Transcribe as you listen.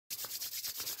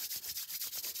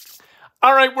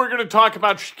All right, we're going to talk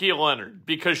about Shaq Leonard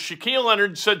because Shaq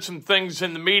Leonard said some things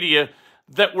in the media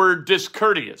that were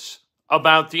discourteous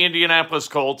about the Indianapolis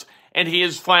Colts, and he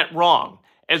is flat wrong,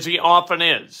 as he often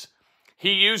is.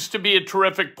 He used to be a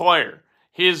terrific player.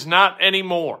 He is not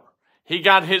anymore. He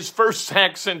got his first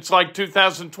sack since like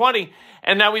 2020,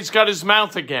 and now he's got his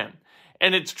mouth again.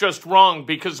 And it's just wrong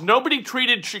because nobody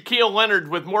treated Shaq Leonard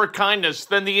with more kindness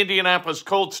than the Indianapolis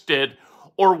Colts did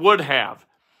or would have.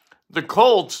 The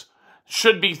Colts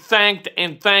should be thanked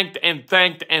and thanked and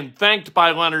thanked and thanked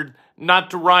by Leonard, not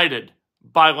derided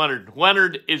by Leonard.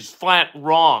 Leonard is flat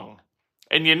wrong.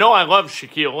 And you know I love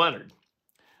Shaq Leonard.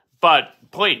 But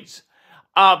please,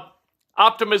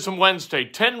 Optimism Wednesday,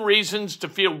 10 reasons to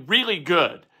feel really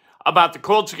good about the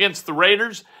Colts against the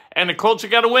Raiders, and the Colts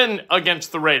have got to win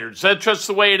against the Raiders. That's just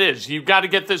the way it is. You've got to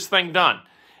get this thing done.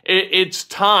 It's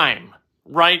time,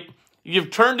 right?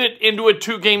 You've turned it into a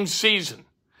 2-game season.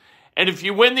 And if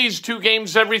you win these 2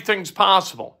 games, everything's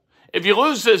possible. If you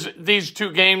lose these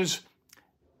 2 games,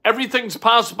 everything's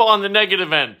possible on the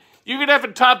negative end. You could have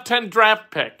a top 10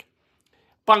 draft pick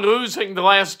by losing the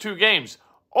last 2 games.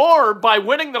 Or by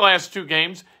winning the last 2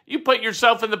 games, you put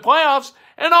yourself in the playoffs,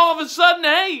 and all of a sudden,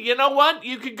 hey, you know what?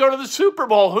 You could go to the Super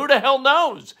Bowl. Who the hell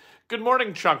knows? Good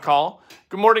morning, Chuck Hall.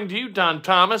 Good morning to you, Don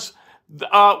Thomas.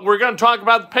 We're going to talk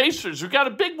about the Pacers, who got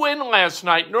a big win last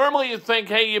night. Normally you think,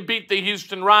 hey, you beat the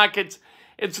Houston Rockets.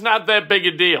 It's not that big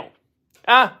a deal.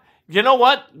 You know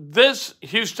what? This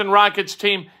Houston Rockets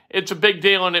team, it's a big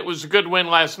deal, and it was a good win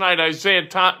last night. Isaiah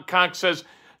Cox says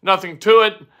nothing to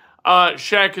it.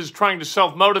 Shaq is trying to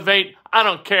self-motivate. I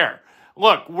don't care.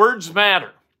 Look, words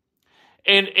matter.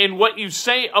 And what you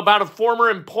say about a former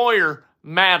employer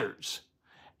matters.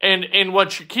 And what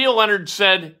Shaq Leonard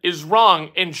said is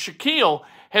wrong. And Shaq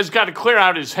has got to clear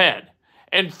out his head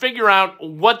and figure out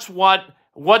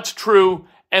what's true,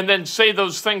 and then say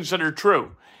those things that are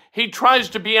true. He tries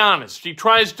to be honest. He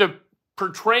tries to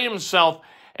portray himself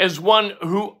as one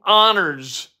who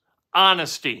honors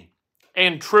honesty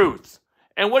and truth.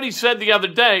 And what he said the other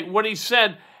day, what he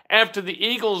said after the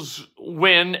Eagles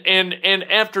win and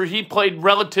after he played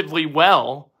relatively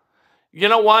well, you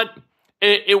know what?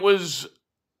 It was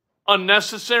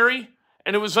unnecessary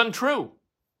and it was untrue.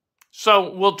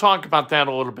 So we'll talk about that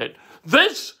a little bit.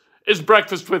 This is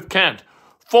Breakfast with Kent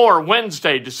for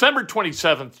Wednesday, December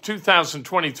 27th,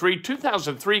 2023.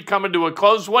 2003 coming to a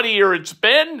close. What a year it's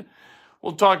been.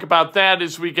 We'll talk about that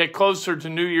as we get closer to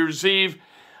New Year's Eve.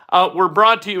 We're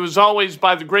brought to you, as always,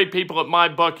 by the great people at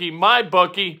MyBookie.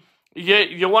 MyBookie,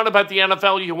 you want to bet the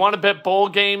NFL, you want to bet bowl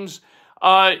games,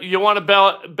 you want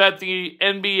to bet the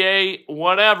NBA,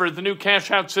 whatever. The new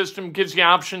cash-out system gives you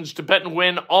options to bet and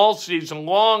win all season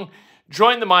long.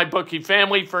 Join the MyBookie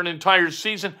family for an entire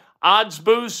season. Odds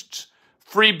boosts,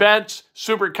 free bets,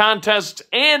 super contests,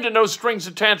 and a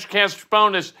no-strings-attached cash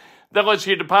bonus that lets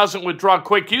you deposit and withdraw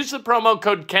quick. Use the promo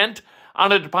code KENT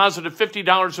on a deposit of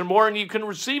 $50 or more, and you can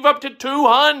receive up to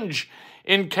 $200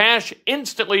 in cash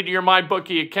instantly to your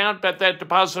MyBookie account. Bet that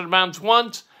deposit amounts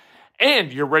once,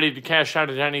 and you're ready to cash out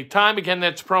at any time. Again,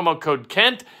 that's promo code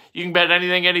KENT. You can bet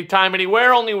anything, anytime,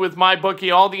 anywhere, only with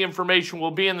MyBookie. All the information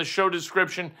will be in the show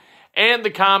description and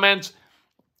the comments.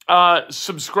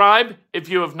 Subscribe if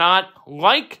you have not.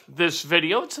 Like this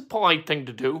video. It's a polite thing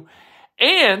to do.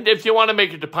 And if you want to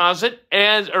make a deposit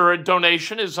or a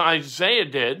donation, as Isaiah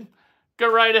did,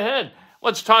 go right ahead.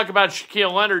 Let's talk about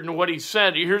Shaq Leonard and what he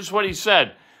said. Here's what he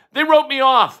said. They wrote me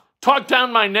off. Talked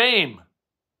down my name.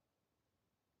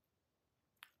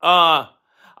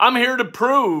 I'm here to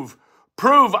prove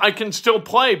I can still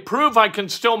play. Prove I can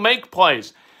still make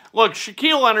plays. Look,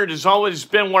 Shaq Leonard has always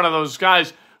been one of those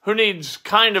guys who needs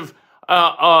kind of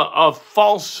a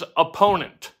false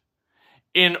opponent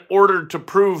in order to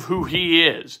prove who he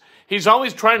is. He's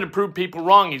always trying to prove people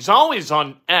wrong. He's always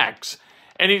on X.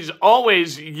 And he's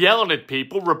always yelling at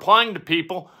people, replying to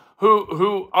people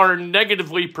who are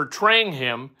negatively portraying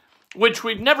him, which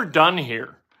we've never done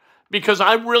here. Because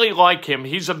I really like him.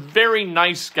 He's a very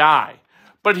nice guy.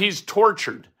 But he's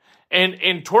tortured.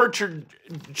 And tortured,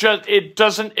 it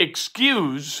doesn't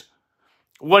excuse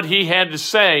what he had to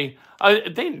say. They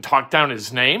didn't talk down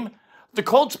his name. The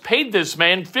Colts paid this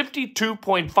man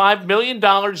 $52.5 million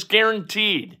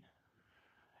guaranteed.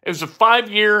 It was a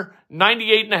 5-year,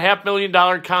 $98.5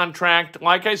 million contract.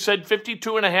 Like I said,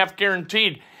 $52.5 million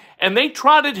guaranteed. And they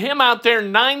trotted him out there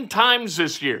 9 times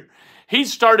this year. He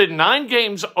started 9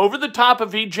 games over the top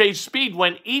of E.J. Speed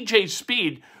when E.J.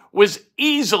 Speed was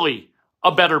easily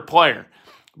a better player.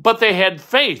 But they had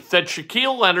faith that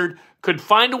Shaq Leonard could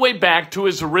find a way back to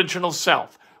his original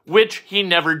self, which he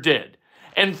never did.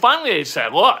 And finally they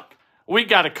said, look, we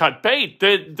got to cut bait.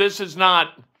 This is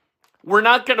not we're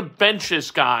not going to bench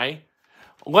this guy.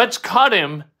 Let's cut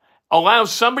him, allow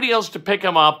somebody else to pick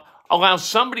him up, allow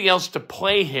somebody else to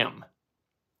play him.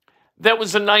 That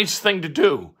was a nice thing to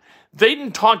do. They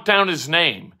didn't talk down his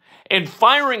name. And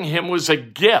firing him was a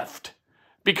gift,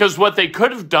 because what they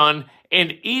could have done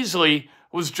and easily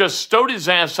was just stowed his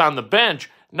ass on the bench,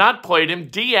 not played him,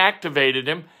 deactivated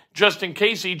him, just in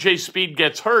case EJ Speed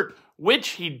gets hurt, which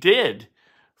he did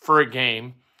for a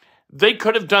game. They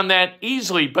could have done that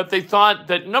easily, but they thought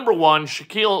that, number one,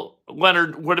 Shaq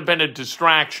Leonard would have been a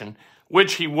distraction,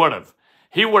 which he would have.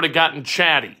 He would have gotten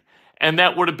chatty, and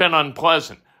that would have been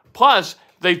unpleasant. Plus,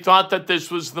 they thought that this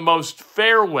was the most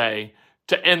fair way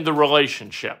to end the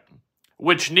relationship,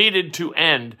 which needed to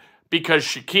end because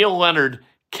Shaq Leonard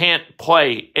can't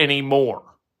play anymore.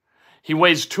 He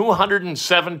weighs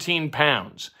 217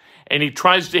 pounds, and he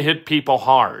tries to hit people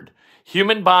hard.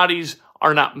 Human bodies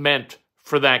are not meant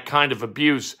for that kind of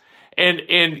abuse. And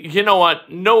you know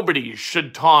what? Nobody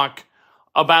should talk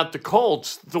about the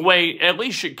Colts the way at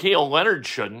least Shaq Leonard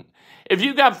shouldn't. If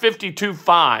you got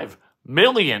 $52.5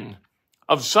 million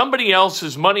of somebody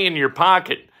else's money in your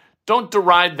pocket, don't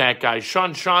deride that guy.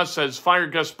 Sean Shaw says, fire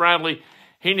Gus Bradley.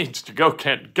 He needs to go.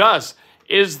 Gus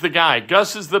is the guy.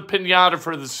 Gus is the pinata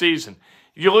for the season.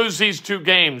 You lose these 2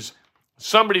 games,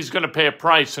 somebody's going to pay a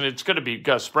price, and it's going to be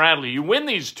Gus Bradley. You win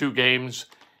these 2 games,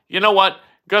 you know what?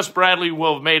 Gus Bradley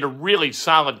will have made a really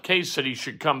solid case that he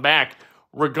should come back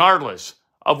regardless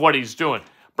of what he's doing.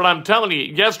 But I'm telling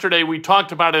you, yesterday we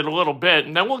talked about it a little bit,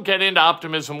 and then we'll get into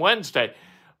Optimism Wednesday.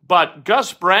 But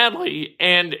Gus Bradley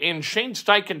and Shane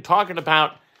Steichen talking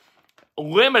about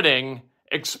limiting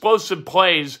explosive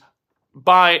plays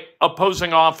by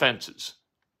opposing offenses.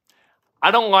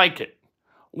 I don't like it.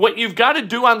 What you've got to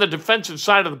do on the defensive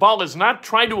side of the ball is not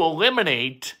try to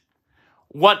eliminate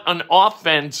what an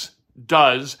offense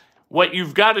does. What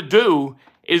you've got to do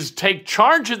is take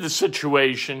charge of the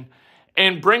situation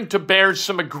and bring to bear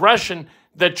some aggression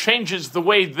that changes the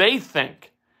way they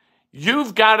think.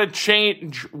 You've got to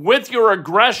change with your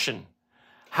aggression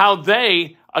how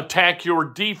they attack your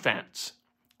defense.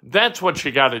 That's what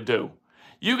you got to do.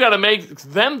 You got to make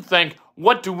them think,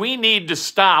 what do we need to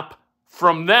stop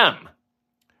from them?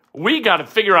 We got to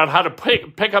figure out how to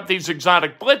pick up these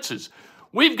exotic blitzes.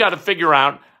 We've got to figure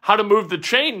out how to move the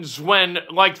chains when,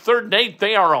 like 3rd and 8,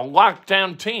 they are a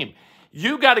lockdown team.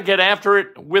 You got to get after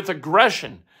it with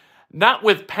aggression, not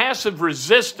with passive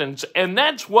resistance, and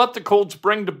that's what the Colts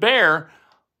bring to bear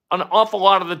an awful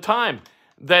lot of the time.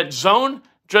 That zone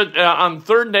on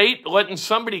 3rd and 8, letting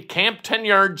somebody camp 10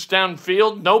 yards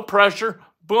downfield, no pressure,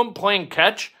 boom, playing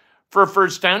catch for a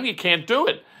first down, you can't do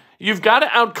it. You've got to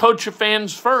outcoach your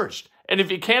fans first, and if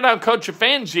you can't outcoach your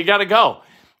fans, you got to go.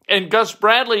 And Gus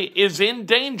Bradley is in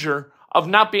danger of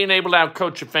not being able to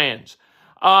outcoach your fans.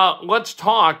 Let's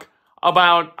talk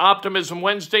about Optimism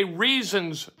Wednesday,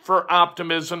 reasons for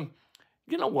optimism.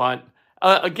 You know what?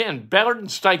 Again, Ballard and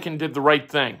Steichen did the right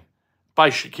thing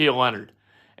by Shaq Leonard.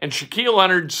 And Shaq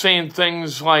Leonard saying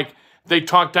things like, they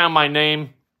talk down my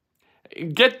name.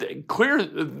 Clear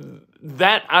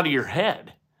that out of your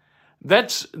head.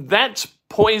 That's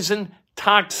poison,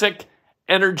 toxic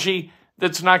energy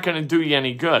that's not going to do you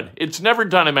any good. It's never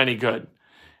done him any good.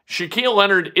 Shaq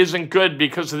Leonard isn't good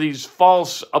because of these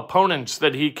false opponents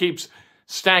that he keeps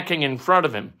stacking in front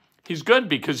of him. He's good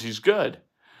because he's good.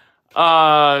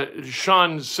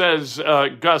 Sean says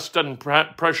Gus doesn't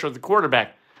pressure the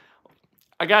quarterback.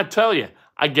 I got to tell you,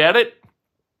 I get it.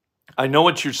 I know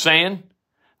what you're saying.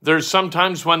 There's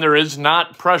sometimes when there is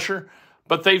not pressure,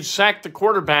 but they've sacked the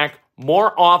quarterback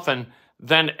more often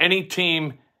than any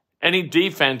team, any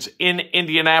defense in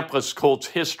Indianapolis Colts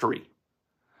history.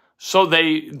 So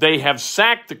they have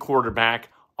sacked the quarterback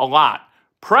a lot.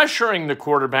 Pressuring the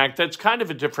quarterback, that's kind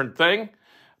of a different thing,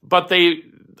 but they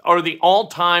are the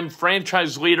all-time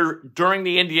franchise leader during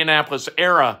the Indianapolis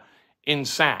era in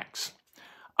sacks.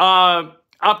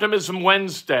 Optimism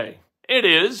Wednesday. It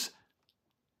is.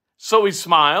 So we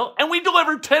smile, and we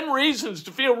deliver 10 reasons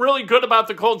to feel really good about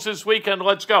the Colts this weekend.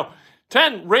 Let's go.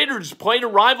 10, Raiders played a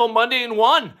rival Monday and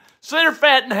won, so they're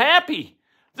fat and happy.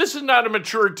 This is not a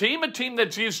mature team, a team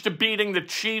that's used to beating the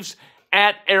Chiefs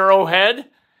at Arrowhead.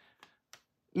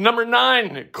 Number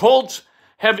 9, Colts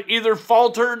have either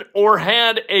faltered or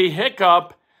had a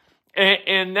hiccup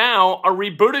and now are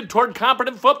rebooted toward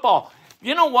competent football.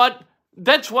 You know what?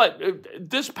 That's what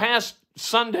this past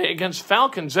Sunday against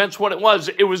Falcons, that's what it was.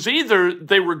 It was either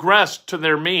they regressed to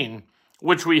their mean,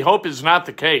 which we hope is not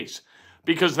the case,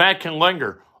 because that can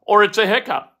linger, or it's a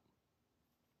hiccup.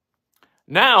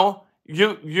 Now,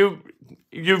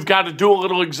 you've got to do a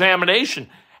little examination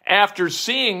after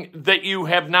seeing that you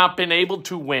have not been able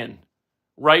to win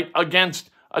right, against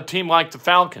a team like the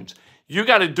Falcons. You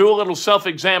got to do a little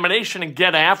self-examination and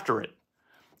get after it.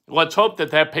 Let's hope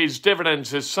that pays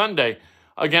dividends this Sunday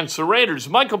against the Raiders.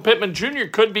 Michael Pittman Jr.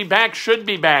 could be back, should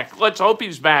be back. Let's hope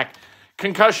he's back.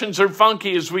 Concussions are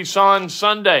funky, as we saw on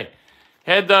Sunday.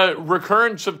 Had the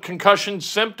recurrence of concussion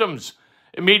symptoms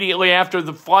immediately after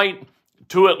the flight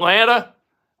to Atlanta.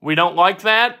 We don't like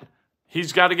that.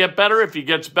 He's got to get better. If he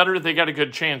gets better, they got a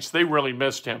good chance. They really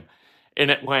missed him in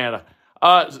Atlanta.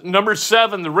 Number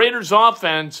 7, the Raiders'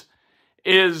 offense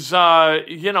is,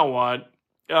 you know what?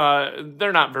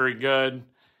 They're not very good.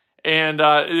 And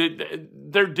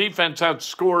their defense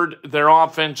outscored their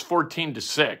offense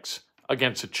 14-6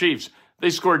 against the Chiefs. They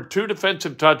scored 2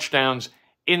 defensive touchdowns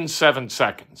in 7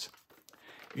 seconds.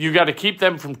 You got to keep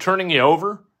them from turning you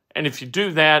over. And if you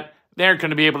do that, they aren't going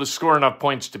to be able to score enough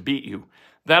points to beat you.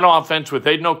 That offense with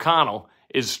Aiden O'Connell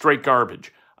is straight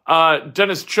garbage.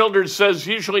 Dennis Childers says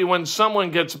usually when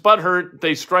someone gets butthurt,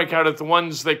 they strike out at the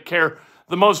ones that care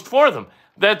the most for them.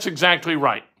 That's exactly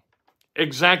right.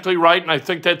 Exactly right, and I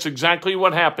think that's exactly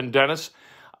what happened, Dennis.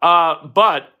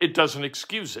 But it doesn't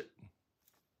excuse it.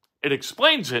 It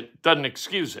explains it, doesn't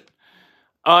excuse it.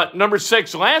 Number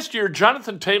 6, last year,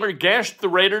 Jonathan Taylor gashed the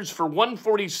Raiders for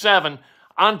 147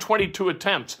 on 22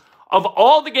 attempts. Of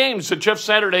all the games that Jeff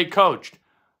Saturday coached,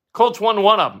 Colts won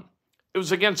one of them. It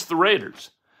was against the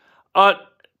Raiders.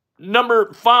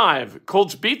 Number 5,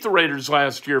 Colts beat the Raiders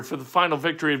last year for the final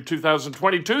victory of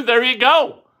 2022. There you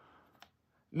go.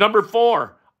 Number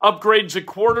 4, upgrades at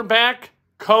quarterback,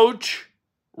 coach,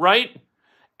 right?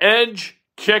 Edge,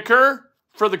 kicker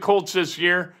for the Colts this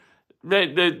year.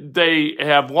 They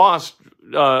have lost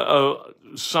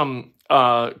some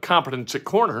competence at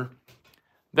corner.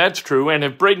 That's true. And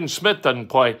if Braden Smith doesn't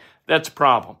play, that's a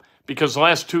problem. Because the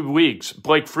last 2 weeks,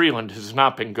 Blake Freeland has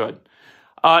not been good.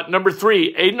 Number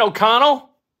 3, Aiden O'Connell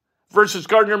versus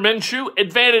Gardner Minshew.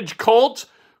 Advantage Colts.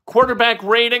 Quarterback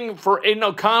rating for Aiden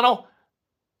O'Connell,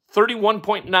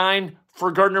 31.9.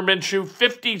 For Gardner Minshew,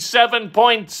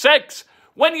 57.6.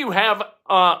 When you have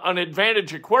an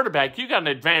advantage at quarterback, you got an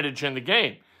advantage in the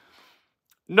game.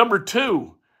 Number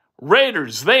 2,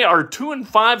 Raiders. They are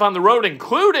 2-5 on the road,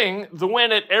 including the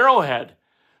win at Arrowhead.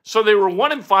 So they were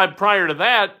 1-5 prior to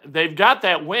that. They've got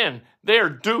that win. They are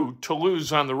due to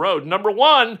lose on the road. Number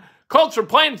 1, Colts are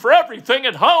playing for everything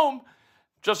at home,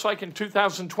 just like in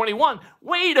 2021.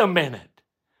 Wait a minute.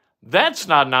 That's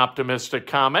not an optimistic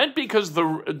comment because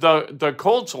the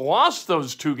Colts lost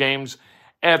those 2 games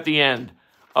at the end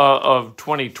of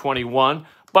 2021.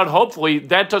 But hopefully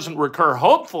that doesn't recur.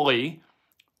 Hopefully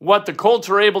what the Colts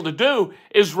are able to do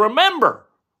is remember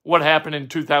what happened in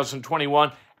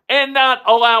 2021 and not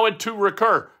allow it to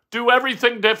recur. Do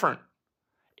everything different.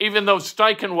 Even though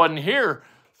Steichen wasn't here,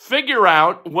 figure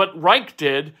out what Reich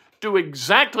did, do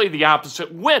exactly the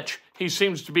opposite, which he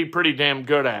seems to be pretty damn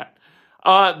good at.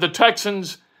 The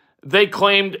Texans, they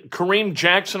claimed Kareem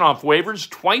Jackson off waivers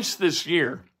twice this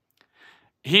year.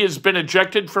 He has been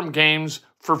ejected from games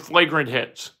for flagrant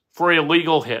hits, for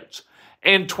illegal hits.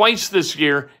 And twice this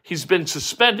year, he's been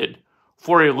suspended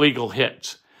for illegal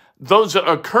hits. Those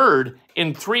occurred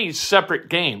in 3 separate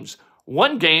games.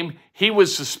 One game, he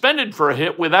was suspended for a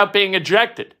hit without being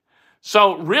ejected.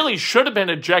 So really should have been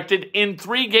ejected in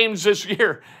 3 games this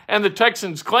year. And the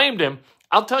Texans claimed him.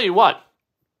 I'll tell you what,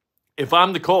 if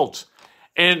I'm the Colts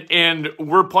and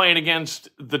we're playing against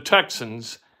the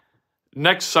Texans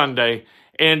next Sunday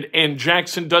and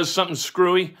Jackson does something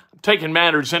screwy, I'm taking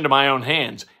matters into my own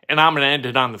hands and I'm going to end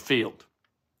it on the field.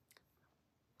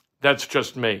 That's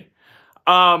just me.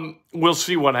 We'll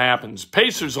see what happens.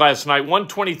 Pacers last night,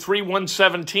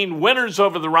 123-117, winners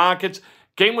over the Rockets.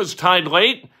 Game was tied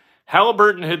late.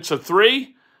 Halliburton hits a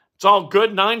 3. It's all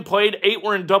good. 9 played, 8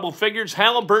 were in double figures.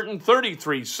 Halliburton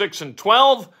 33,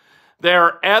 6-12.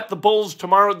 They're at the Bulls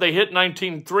tomorrow. They hit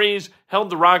 19 threes, held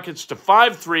the Rockets to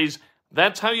 5 threes.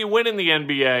 That's how you win in the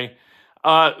NBA.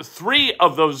 3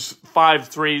 of those 5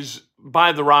 threes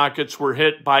by the Rockets were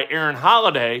hit by Aaron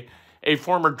Holiday, a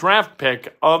former draft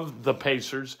pick of the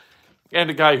Pacers, and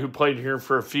a guy who played here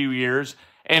for a few years,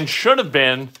 and should have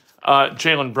been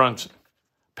Jalen Brunson.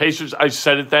 Pacers, I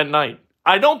said it that night.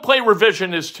 I don't play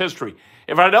revisionist history.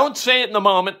 If I don't say it in the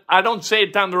moment, I don't say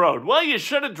it down the road. Well, you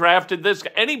should have drafted this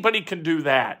guy. Anybody can do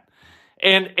that.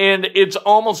 And it's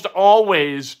almost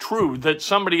always true that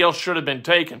somebody else should have been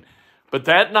taken. But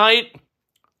that night,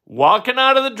 walking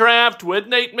out of the draft with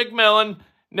Nate McMillan,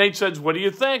 Nate says, "What do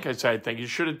you think?" I said, "I think you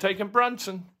should have taken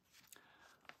Brunson."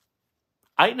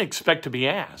 I didn't expect to be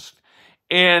asked.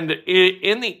 And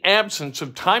in the absence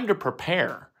of time to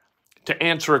prepare to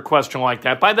answer a question like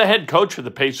that by the head coach of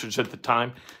the Pacers at the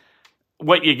time,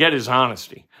 what you get is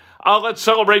honesty. Let's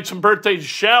celebrate some birthdays,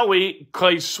 shall we?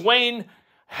 Clay Swain,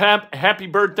 happy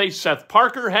birthday. Seth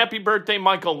Parker, happy birthday.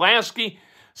 Michael Lasky,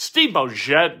 Steve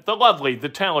Mojette, the lovely, the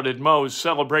talented Mo is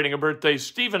celebrating a birthday.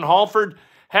 Stephen Halford,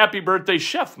 happy birthday.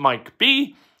 Chef Mike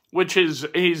B., which is,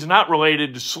 he's not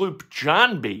related to Sloop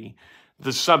John B.,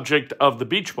 the subject of the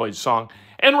Beach Boys song.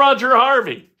 And Roger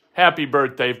Harvey, happy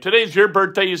birthday. If today's your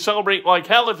birthday, you celebrate like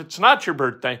hell. If it's not your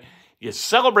birthday, you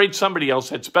celebrate somebody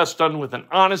else. It's best done with an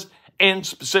honest and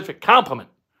specific compliment.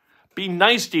 Be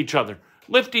nice to each other.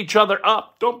 Lift each other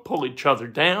up. Don't pull each other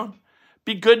down.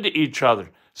 Be good to each other.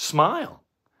 Smile.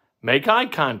 Make eye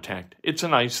contact. It's a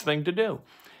nice thing to do.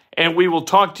 And we will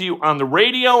talk to you on the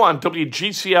radio on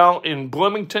WGCL in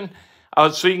Bloomington.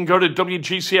 So you can go to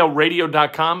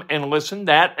WGCLradio.com and listen.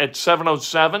 That at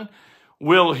 7:07.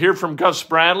 We'll hear from Gus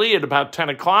Bradley at about 10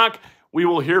 o'clock. We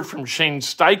will hear from Shane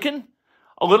Steichen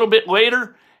a little bit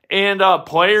later. And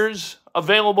players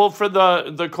available for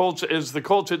the Colts is the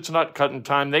Colts. It's nut cutting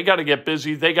time. They got to get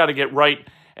busy. They got to get right.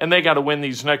 And they got to win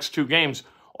these next two games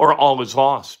or all is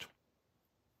lost.